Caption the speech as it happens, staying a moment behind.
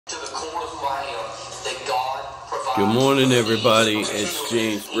Good morning, everybody. It's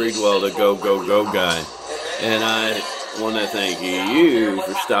James Breedwell, the Go Go Go guy, and I want to thank you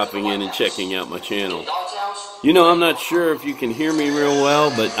for stopping in and checking out my channel. You know, I'm not sure if you can hear me real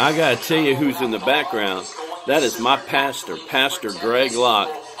well, but I gotta tell you who's in the background. That is my pastor, Pastor Greg Locke.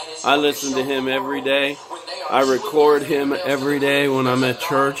 I listen to him every day. I record him every day when I'm at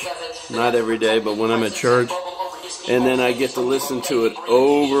church. Not every day, but when I'm at church. And then I get to listen to it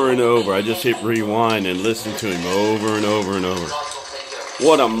over and over. I just hit rewind and listen to him over and over and over.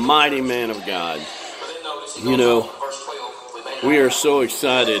 What a mighty man of God. You know, we are so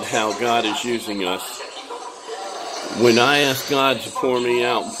excited how God is using us. When I asked God to pour me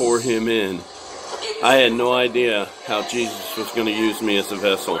out and pour him in, I had no idea how Jesus was going to use me as a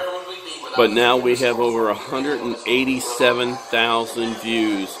vessel. But now we have over 187,000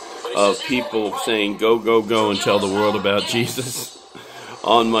 views of people saying, go, go, go, and tell the world about Jesus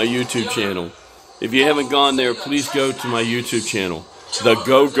on my YouTube channel. If you haven't gone there, please go to my YouTube channel, the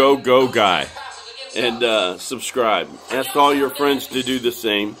Go, Go, Go guy, and subscribe. Ask all your friends to do the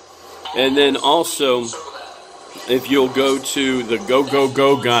same. And then also, if you'll go to the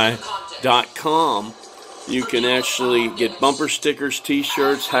GoGoGoGuy.com, you can actually get bumper stickers,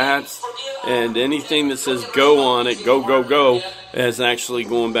 t-shirts, hats, and anything that says go on it, go, go, go, is actually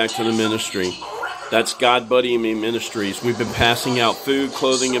going back to the ministry. That's God Buddy Me Ministries. We've been passing out food,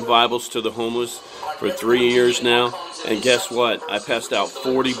 clothing, and Bibles to the homeless for 3 years now. And guess what? I passed out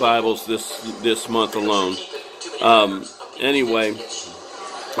 40 Bibles this month alone. Anyway,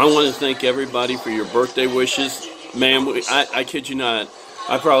 I want to thank everybody for your birthday wishes. Man, I kid you not,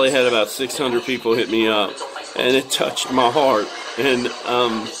 I probably had about 600 people hit me up, and it touched my heart. And,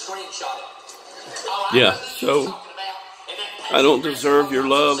 yeah, so I don't deserve your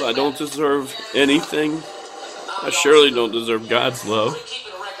love. I don't deserve anything. I surely don't deserve God's love.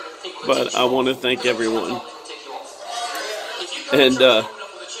 But I want to thank everyone. And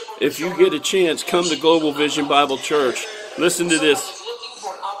if you get a chance, come to Global Vision Bible Church. Listen to this.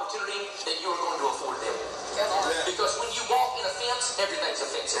 Because when you walk in a fence, everything's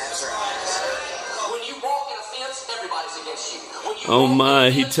offensive. When you walk in a fence, everybody's against you. Oh my,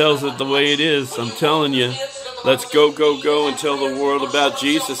 he tells it the way it is. I'm telling you. Let's go, go, go and tell the world about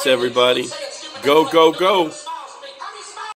Jesus, everybody. Go, go, go.